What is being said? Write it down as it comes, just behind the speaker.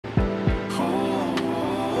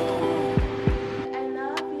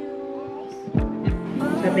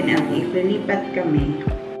Sabi ni Ate, lilipat kami.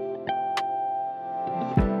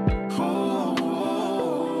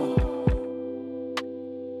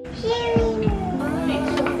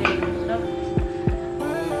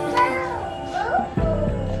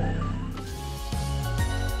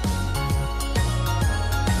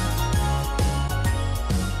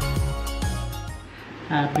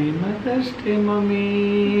 Happy Mother's Day,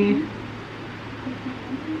 Mommy!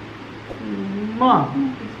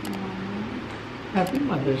 Mom! Happy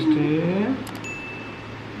Mother's Day!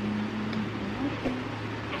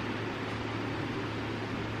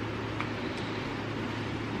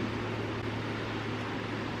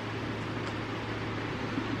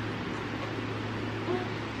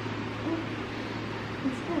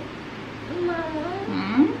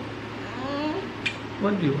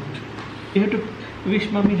 What do you want? You have to wish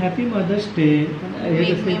Mommy Happy Mother's Day.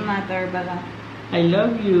 Make me mother, bala. I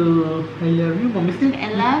love you. I love you, Mommy.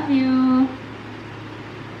 I love you.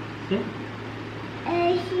 Yeah?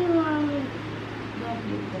 I love you, Mommy.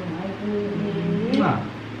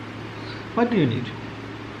 What do you need?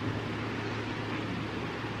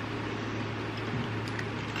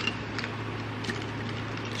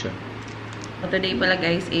 Sure. Today pala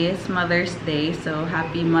guys is Mother's Day. So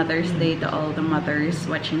happy Mother's Day to all the mothers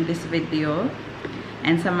watching this video.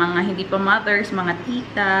 And sa mga hindi pa mothers, mga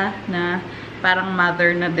tita na parang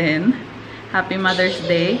mother na din. Happy Mother's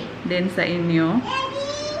Day din sa inyo.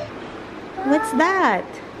 What's that?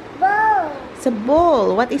 Bowl. It's a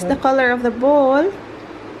bowl. What is the color of the bowl?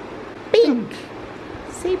 Pink.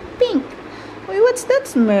 Say pink. Wait, what's that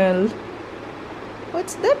smell?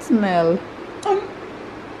 What's that smell?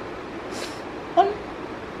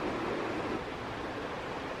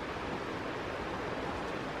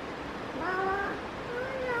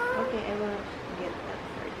 Okay, I will get that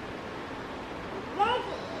for you.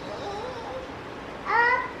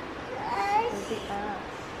 See?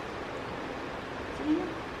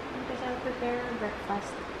 Because I'll prepare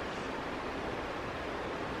breakfast.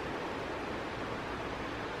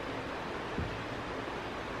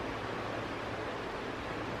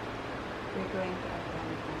 We're going to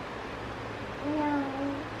Abhinav. No.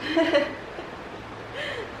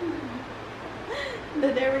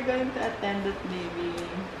 Today we're going to attend that baby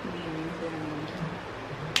naming ceremony.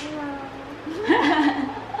 No.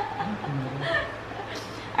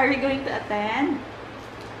 Are we going to attend?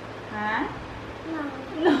 Huh? No.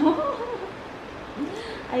 No.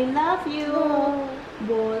 I love you. No.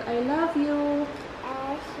 Ball, I love you.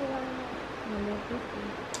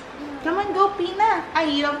 Come on, go pee na. I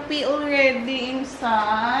have pee already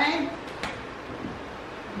inside.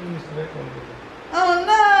 Oh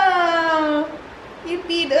no! You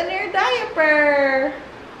peed on your diaper.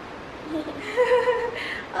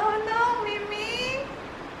 Oh no, Mimi.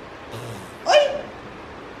 Oy!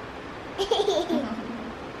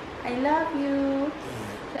 I love you.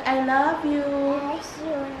 I love you. I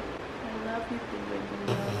love you too,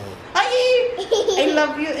 baby. Ay! I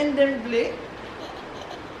love you and then blink.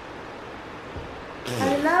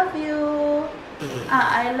 I love you.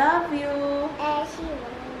 I love you.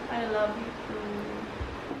 I love you too.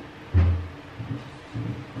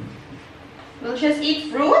 We'll just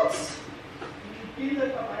eat fruits?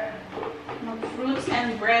 Fruits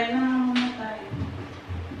and bread na muna tayo.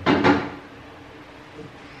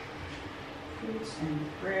 Fruits and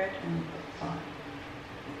bread and papa.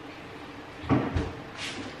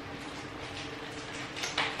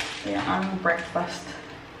 Kaya ang breakfast.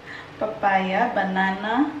 Papaya,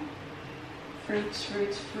 banana, fruits.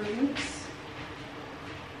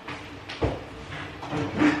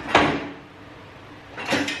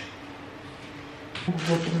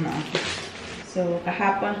 Gutom na ako. So,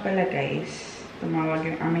 kahapon pala guys, tumawag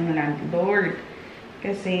yung aming landlord.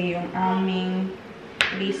 Kasi yung aming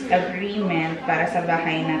lease agreement para sa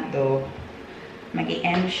bahay na to,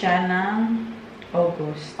 mag-i-end siya ng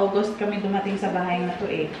August. August kami dumating sa bahay na to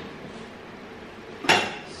eh.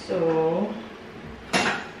 So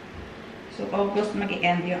August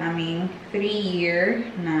mag-i-end yung aming 3-year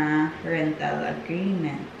na rental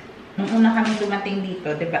agreement. Nung una kami dumating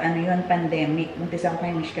dito, diba ano yun, pandemic. Buntis ako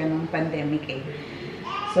kay Mishka nung pandemic eh.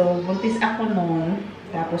 So, buntis ako noon,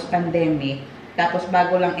 tapos pandemic. Tapos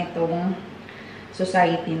bago lang itong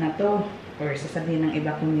society na to, or sasabihin ng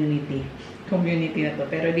iba community na to.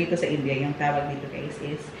 Pero dito sa India, yung tawag dito guys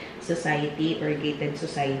is society or gated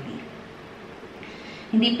society.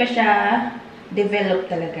 Hindi pa siya develop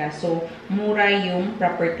talaga. So, mura yung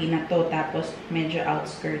property na to. Tapos, medyo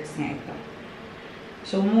outskirts nga ito.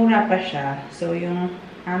 So, mura pa siya. So, yung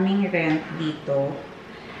aming rent dito,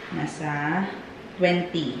 nasa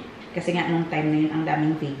 20. Kasi nga, nung time na yun, ang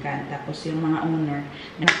daming vacant. Tapos yung mga owner,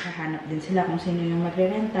 naghahanap din sila kung sino yung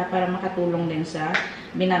magre-renta para makatulong din sa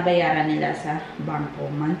binabayaran nila sa bangko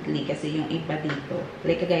monthly. Kasi yung iba dito,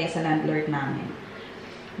 like kagaya sa landlord namin,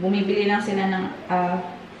 bumibili lang sila ng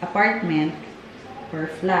apartment or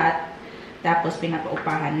flat, tapos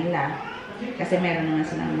pinapaupahan nila. Kasi meron naman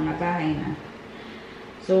silang mga bahay na.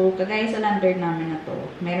 So, kagaya sa landlord namin na to,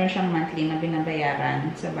 meron siyang monthly na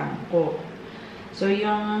binabayaran sa bangko. So,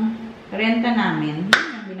 yung renta namin,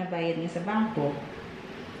 yun yung binabayad niya sa bangko.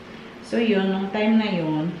 So, yun, nung time na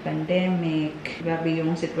yun, pandemic, grabe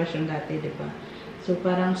yung sitwasyon dati, di ba? So,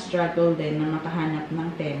 parang struggle din na makahanap ng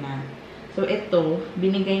tenant. So, ito,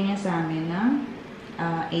 binigay niya sa amin ng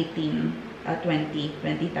 20,000.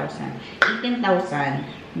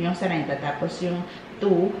 18,000 yung sa renta. Tapos, yung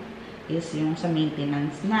 2 is yung sa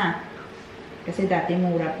maintenance na. Kasi dati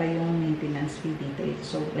mura pa yung maintenance fee dito.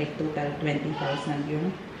 So, like total 20,000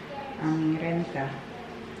 yung renta.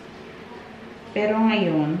 Pero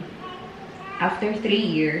ngayon, after 3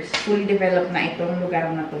 years, fully developed na itong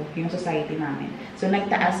lugar na to, yung society namin. So,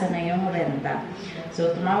 nagtaasa na yung renta.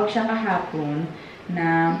 So, tumawag siya kahapon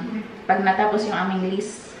na pag natapos yung aming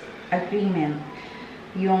lease agreement,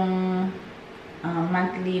 yung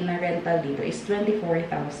monthly na rental dito is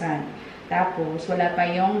 24,000. Tapos, wala pa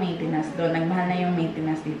yung maintenance doon. Nagmahal na yung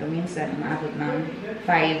maintenance dito. Minsan, umaabot ng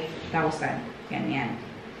 5,000. Ganyan.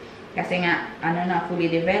 Kasi nga, fully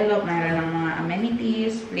developed. Mayroon ng mga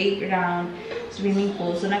amenities, playground, swimming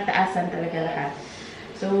pool. So, nagtaasan talaga lahat.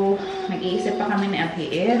 So, nag-iisip pa kami ni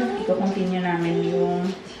Abhinav. Iko-continue namin yung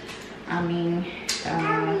aming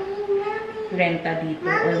renta dito.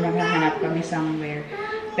 Or maghahanap kami somewhere.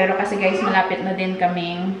 Pero kasi guys, malapit na din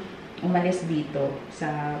kaming umalis dito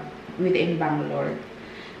sa within Bangalore.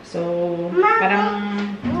 So, parang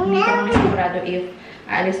hindi kami sigurado if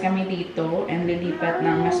aalis kami dito and lilipat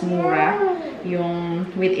ng mas mura yung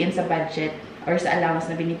within sa budget or sa allowance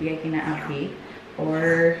na binibigay kina Abhi,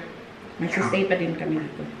 or magsistay pa din kami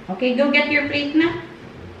dito. Okay, go get your plate na.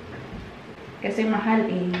 Kasi mahal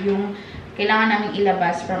eh. Yung kailangan namin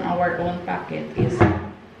ilabas from our own pocket is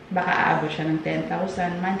baka aabot siya ng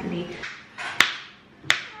 10,000 monthly.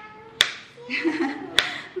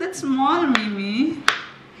 That's small, Mimi.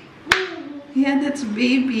 Yeah, that's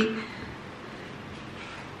baby.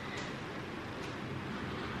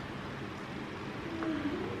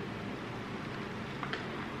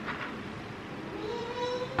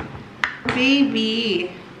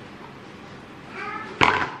 Baby.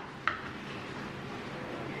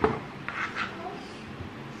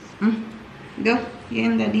 Go. You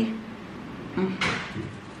and Daddy.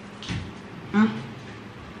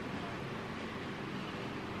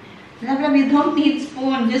 Love, you don't need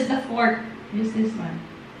spoon, just a fork. Use this one.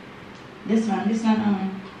 This one, this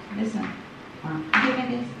one, this one. Give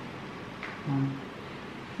me this.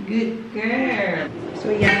 Good girl.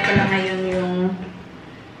 So, yan pala ngayon yung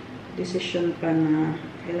decision pa na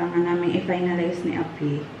kailangan namin i-finalize ni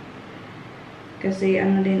Abhi. Kasi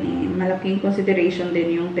din eh, malaking consideration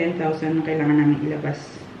din yung 10,000 na kailangan namin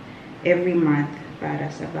ilabas every month para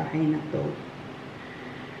sa bahay na to.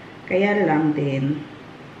 Kaya lang din,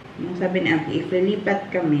 yung sabi ni Abhi, if lilipat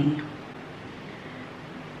kami,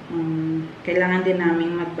 kailangan din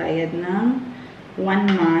namin magbayad ng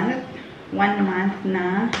 1 month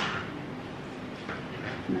na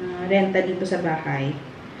renta dito sa bahay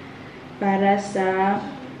para sa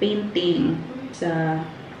painting, sa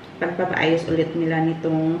pagpapaayos ulit nila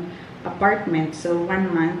nitong apartment. So,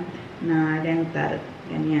 1 month na rental.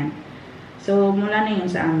 Ganyan. So, mula na yun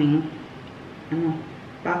sa aming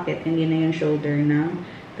pocket, hindi na yung shoulder ng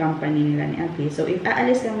company nila ni Abhi. So, if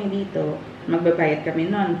aalis kami dito, magbabayad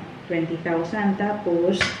kami nun 20,000.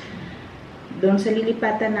 Tapos, doon sa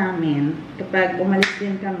lilipatan namin, kapag umalis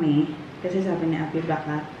din kami, kasi sabi ni Abhi,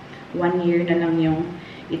 baka 1 year na lang yung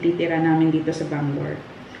ititira namin dito sa Bangalore.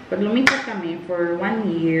 Pag lumipat kami for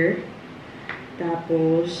 1 year,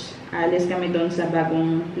 tapos alis kami doon sa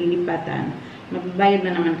bagong lilipatan, magbabayad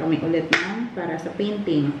na naman kami ulit ng para sa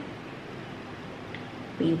painting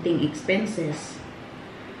expenses.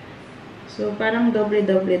 So, parang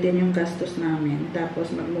doble-doble din yung gastos namin.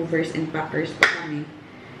 Tapos, mag-movers and packers pa kami.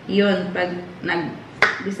 Yun, pag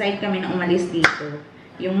nag-decide kami na umalis dito,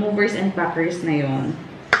 yung movers and packers na yun,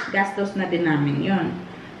 gastos na din namin yun.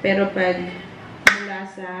 Pero pag mula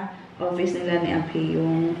sa office nila ni Abhi,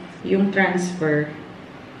 yung transfer,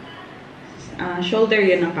 shoulder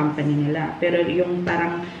yun ng company nila. Pero yung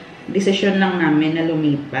parang decision lang namin na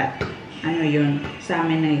lumipat, yun, sa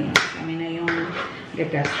amin na yun. Sa amin na yung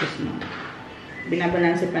gagastos mo.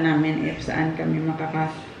 Binabalanse pa namin if saan kami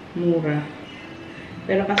makakamura.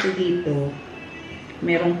 Pero kasi dito,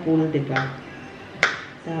 merong pool, diba?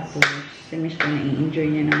 Tapos, si Mishka na-i-enjoy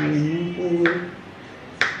niya na ngayon yung pool.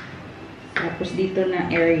 Tapos, dito na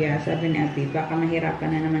area, sabi ni Abby, baka mahirapan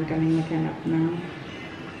na naman kami maghanap ng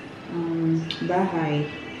bahay.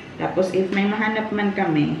 Tapos, if may mahanap man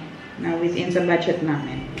kami, na within sa budget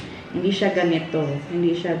namin, hindi siya ganito.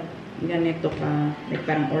 Hindi siya ganito ka, like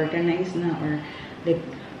parang organized na, or like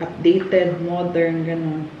updated, modern,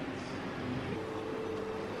 ganun.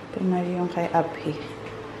 Ito na yung kay Abhi.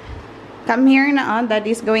 Come here na,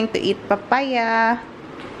 Daddy's going to eat papaya.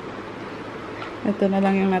 Ito na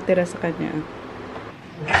lang yung natira sa kanya.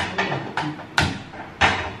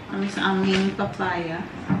 Ang sa aming papaya.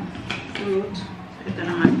 Fruit. Ito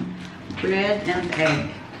naman. Bread and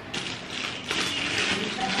egg.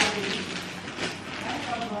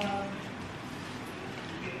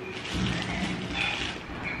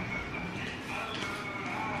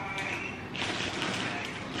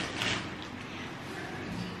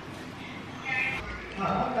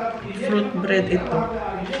 Fruit bread ito.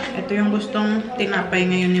 Ito yung gustong tinapay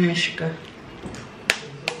ngayon ni Mishka.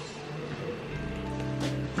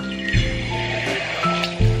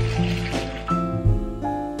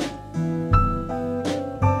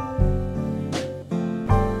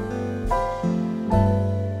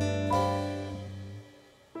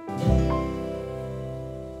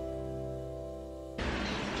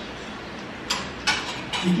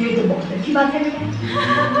 ये तो बहुत अच्छी बात है बेटा।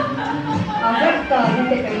 अगर कागज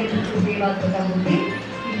से पहले तुमको ये बात बता दूंगी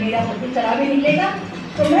कि मेरा पति शराबी निकलेगा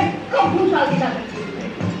तो मैं कब शादी ना करती हूँ।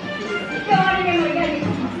 क्या वाले में मर गया ये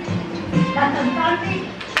ना संसार से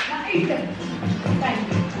ना इज्जत।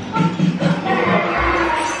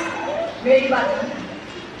 मेरी बात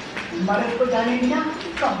मर्द को जाने बिना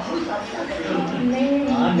कब शादी ना करेगी।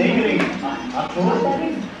 नहीं करेगी। आपको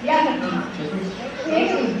क्या करना?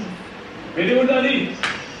 वेरी गुड दादी।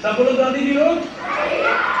 सब बोलो दादी जी लोग।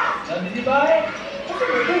 दादी जी बाय।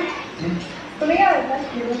 तुम्हें क्या लगता है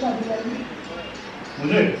मेरे शादी करनी?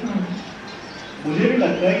 मुझे भी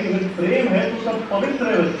लगता है कि अगर प्रेम है तो सब पवित्र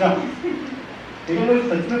है बच्चा। लेकिन अगर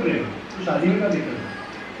सच में प्रेम तो शादी में क्या दिक्कत है?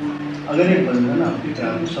 अगर एक बंधन आपके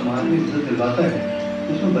प्यार को समाज में इज्जत दिलवाता है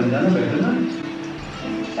तो उसमें बन जाना बेहतर ना।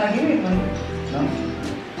 शादी में ना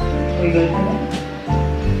कोई गलती नहीं।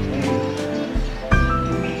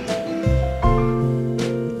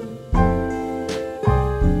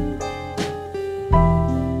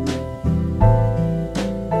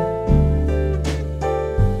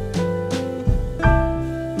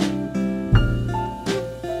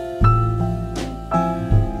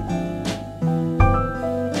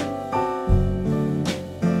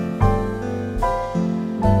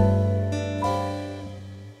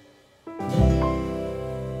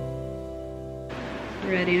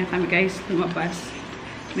 Ready na kami guys, lumabas.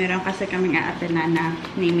 Meron kasi kaming aatenan na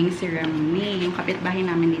naming ceremony. Yung kapitbahay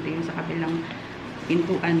namin dito, yung sa kabilang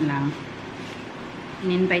pintuan lang.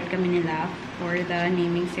 In-invite kami nila for the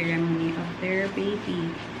naming ceremony of their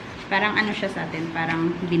baby. Parang ano siya sa atin,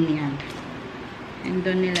 parang binyag. And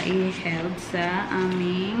doon nila i-held sa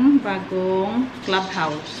aming bagong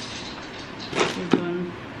clubhouse. So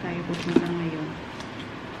doon tayo pupunta ngayon.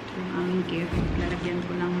 Ito yung aming gift. Lalagyan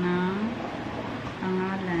ko lang ng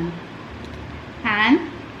pangalan. Han?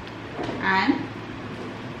 Han?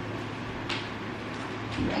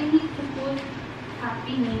 Do I need to put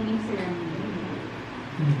happy naming ceremony?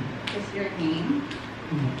 Is your name?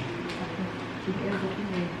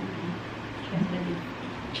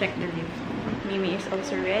 Check the lip. Mimi is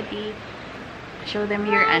also ready. Show them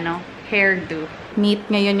your hairdo. Neat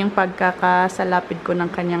ngayon yung pagkakasalapid ko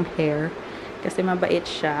ng kanyang hair. Kasi mabait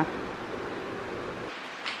siya.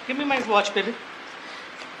 Give me my watch, baby.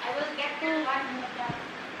 I will get the one.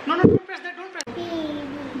 No, don't press that, don't press.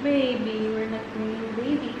 Baby, we're not doing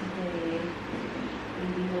baby today.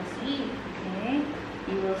 Baby will see, okay?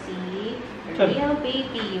 You will see a real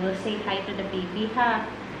baby. You will say hi to the baby, ha?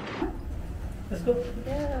 Let's go.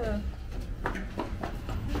 Yeah.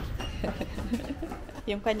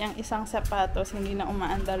 Yung kanyang isang sapatos, hindi na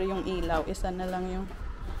umaandar yung ilaw. Isa na lang yung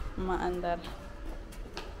umaandar.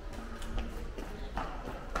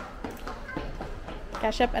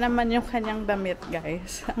 Kasya pa naman yung kanyang damit,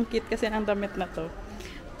 guys. Ang cute kasi ng damit na to.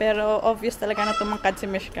 Pero obvious talaga na tumangkad si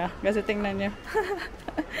Mishka. Kasi tingnan niyo.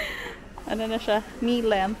 Ano na siya? Knee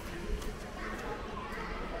length.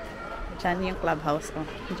 Diyan yung clubhouse. Oh.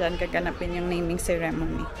 Diyan gaganapin yung naming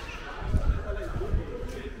ceremony.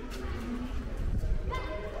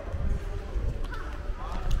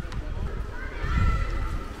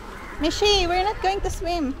 Mishi, we're not going to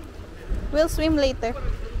swim. We'll swim later.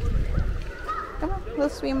 Come on, we'll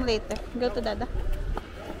swim later. Go to Dada.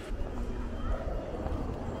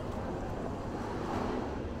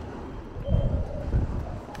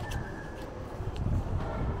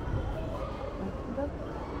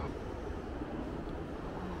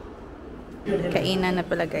 Kainan na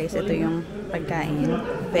pala guys. Ito yung pagkain.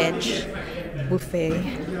 Veg buffet.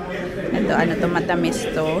 Ito ano to, matamis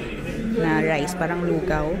to na rice, parang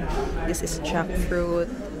lugaw. This is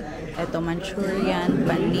jackfruit. Ito Manchurian,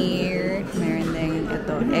 paneer, meron din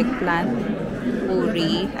ito eggplant,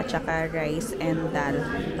 puri, at saka rice and dal.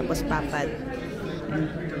 Tapos papad.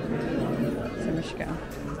 Sa Mishka.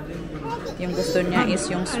 Yung gusto niya is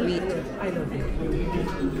yung sweet.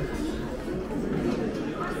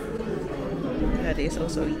 Daddy is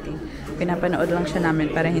also eating. Pinapanood lang siya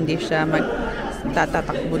namin para hindi siya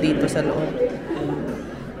magtatatakbo dito sa loob.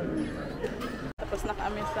 Tapos na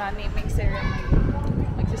kami sa naming ceremony.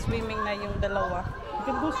 Magsiswimming na yung dalawa. You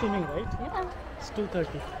can go swimming, right? Yeah. It's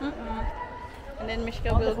 2:30. And then Mishka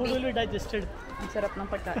How the will food be... will be digested? Ang sarap ng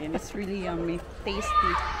pagkain. It's really yummy.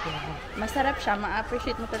 Tasty. Masarap siya.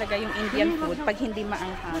 Ma-appreciate mo talaga yung Indian food pag hindi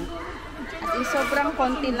maanghang. As in, sobrang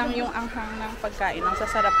konti lang yung anghang ng pagkain. Ang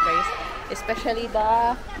sasarap guys. Especially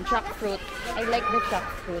the jackfruit. I like the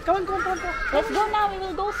jackfruit. Come on. Let's go now. We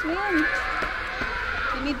will go swim.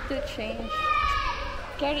 We need to change.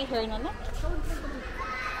 Carry her, no?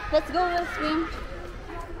 Let's go. We'll swim.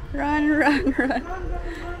 Run.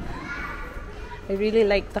 I really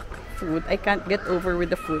like the food. I can't get over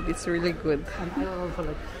with the food. It's really good. And I also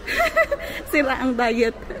like. Sira ang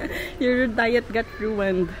diet. Your diet got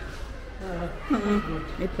ruined.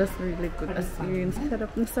 It was really good. As in,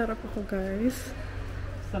 sarap na sarap ako, guys.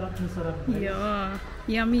 Sarap. Yeah.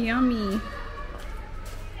 Yummy.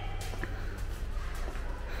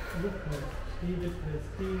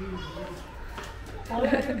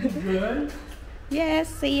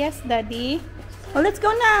 Yes, say yes, Daddy. Oh, let's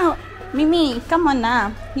go now. Mimi, come on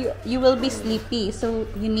now. You will be sleepy, so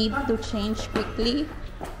you need to change quickly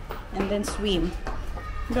and then swim.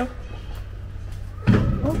 Go.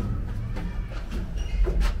 Oh.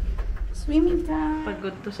 Swimming time.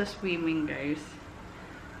 Pagod to sa swimming, guys.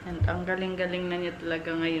 And ang galing-galing na niya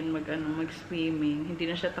talaga ngayon mag-swimming.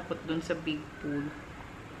 Hindi na siya takot dun sa big pool.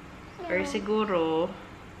 Or siguro,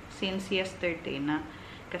 since yesterday na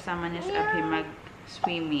kasama niya si Abhi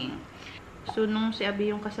mag-swimming. So, nung si Abhi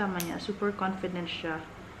yung kasama niya, super confident siya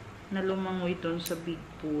na lumangoy dun sa big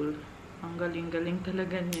pool. Ang galing-galing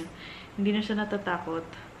talaga niya. Hindi na siya natatakot.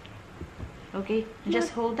 Okay,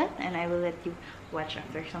 just hold that and I will let you watch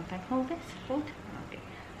after some time. Hold this. Hold. Okay.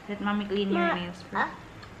 Let mommy clean your nails first.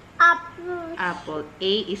 Apple.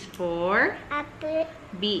 A is for? Apple.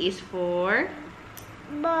 B is for?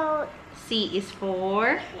 Boat. C is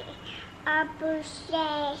for? Apple.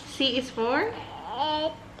 Say. C is for?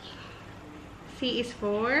 Egg. C is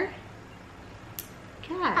for?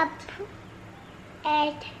 Cat. Apple.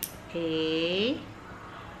 Egg. A.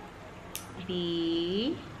 B.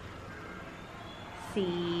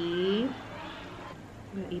 C.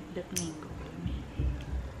 We'll eat that mango.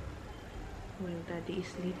 Well, Daddy is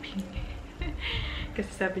sleeping. Kasi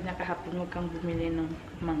sabi niya kahapon huwag kang bumili ng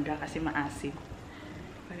mangga kasi maasim.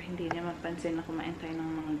 Para hindi niya mapansin na kumain tayo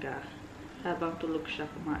ng mangga. Habang tulog siya,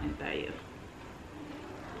 kumain tayo.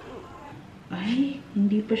 Ay,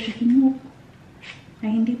 hindi pa siya hinuk.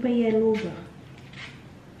 Ay, hindi pa yellow ba?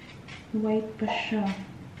 White pa siya.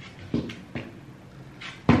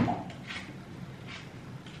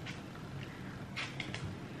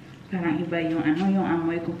 Parang iba yung yung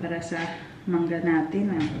amoy kumpara sa mangga natin.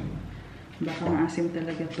 Baka maasim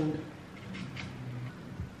talaga to.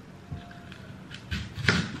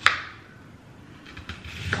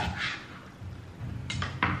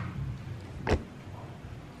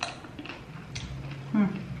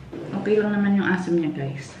 Okay lang naman yung asim niya,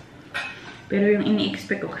 guys. Pero yung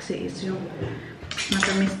ini-expect ko kasi is yung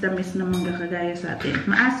matamis-tamis na mangga kagaya sa atin.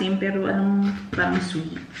 Maasim, pero parang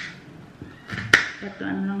sweet. Ito,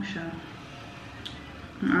 lang siya.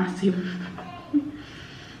 Maasim.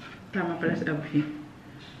 Tama pala sa Abhi.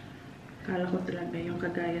 Kala ko talaga yung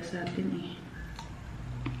kagaya sa atin eh.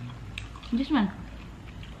 This one.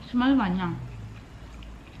 Small one lang.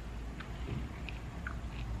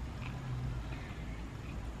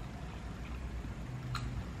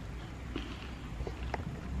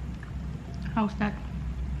 How's that?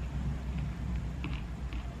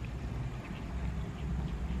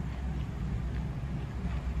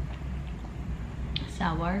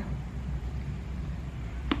 Sour.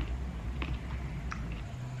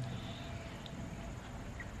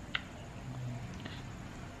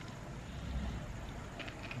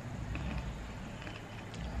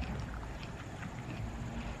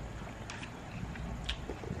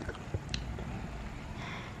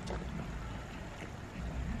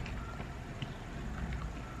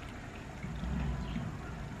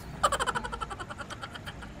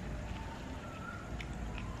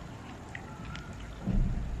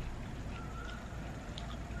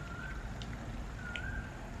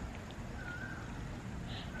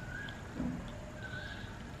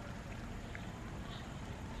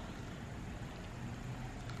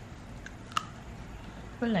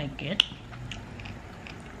 We like it.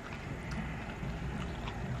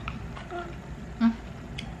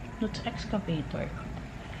 That's excavator.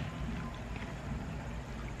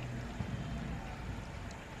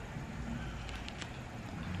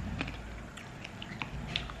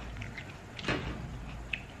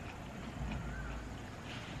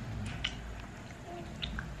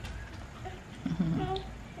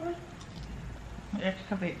 The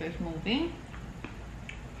excavator is moving.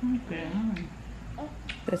 Okay.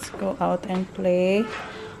 Let's go out and play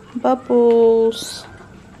bubbles.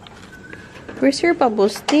 Where's your bubble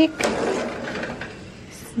stick?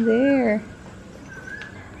 It's there.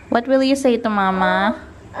 What will you say to Mama?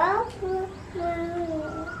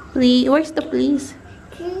 Please. Where's the please?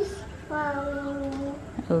 Please follow me.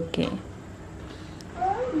 Okay.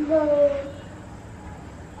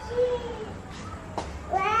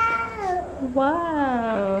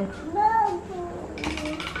 Wow. Wow.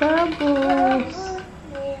 Bubbles.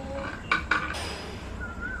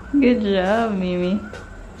 Good job, Mimi.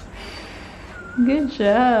 Good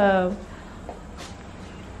job.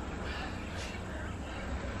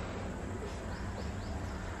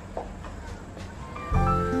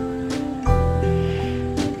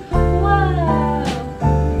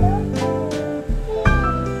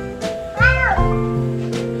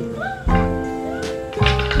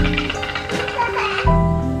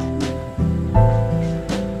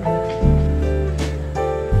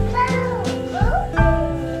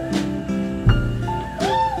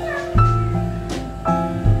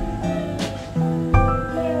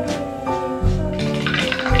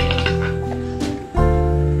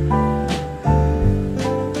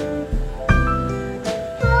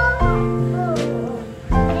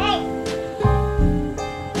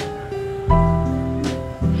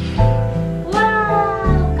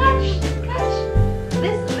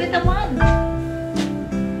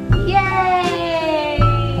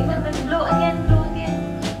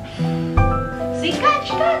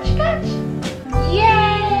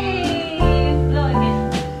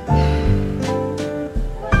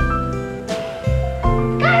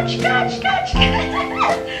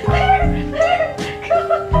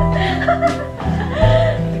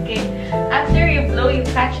 Okay, after you blow, you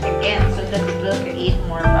catch again so that it will create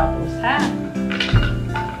more bubbles, ha?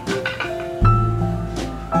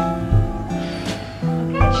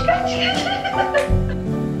 Catch.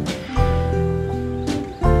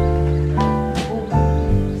 Oh,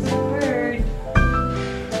 it's a bird.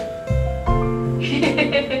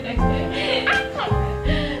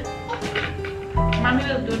 Mommy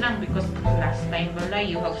will do now because last time, Lola,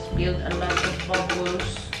 you have spilled a lot of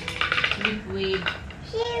bubbles, liquid.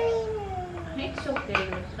 It's okay.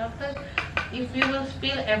 If you will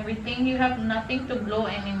spill everything, you have nothing to blow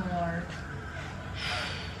anymore.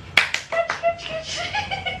 Catch.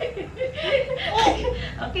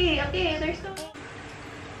 Okay, there's no...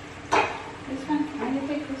 This one, I'll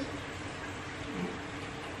take this one.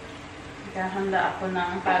 Handa ako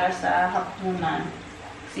ng para sa hapunan.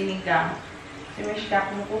 Sinigang. Si Mishka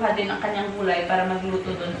kumukuha din ang kanyang gulay para magluto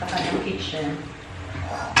doon sa kanyang kitchen.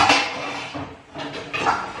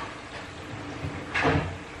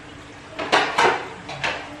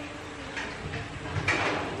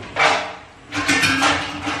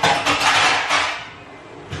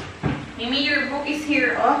 Mimi, your book is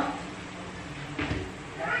here, oh.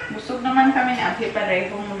 Busog naman kami ni Abhi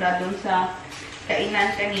pareho mula doon sa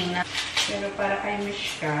kainan kanina. Pero para kay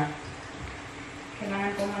Mishka,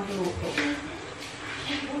 kailangan ko magluto.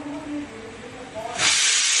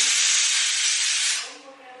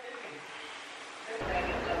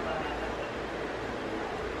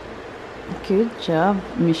 Good job,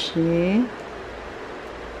 Mishi.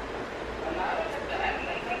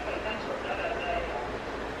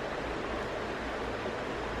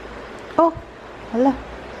 Oh, hala.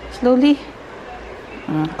 Slowly.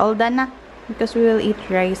 All done na. Because we will eat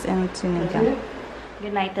rice and sinigang.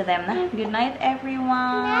 Good night to them, na. Good night,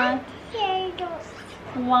 everyone.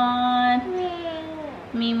 One.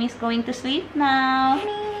 Mimi's going to sleep now.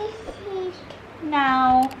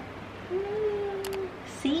 Now.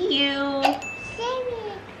 See you.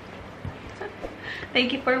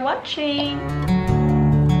 Thank you for watching.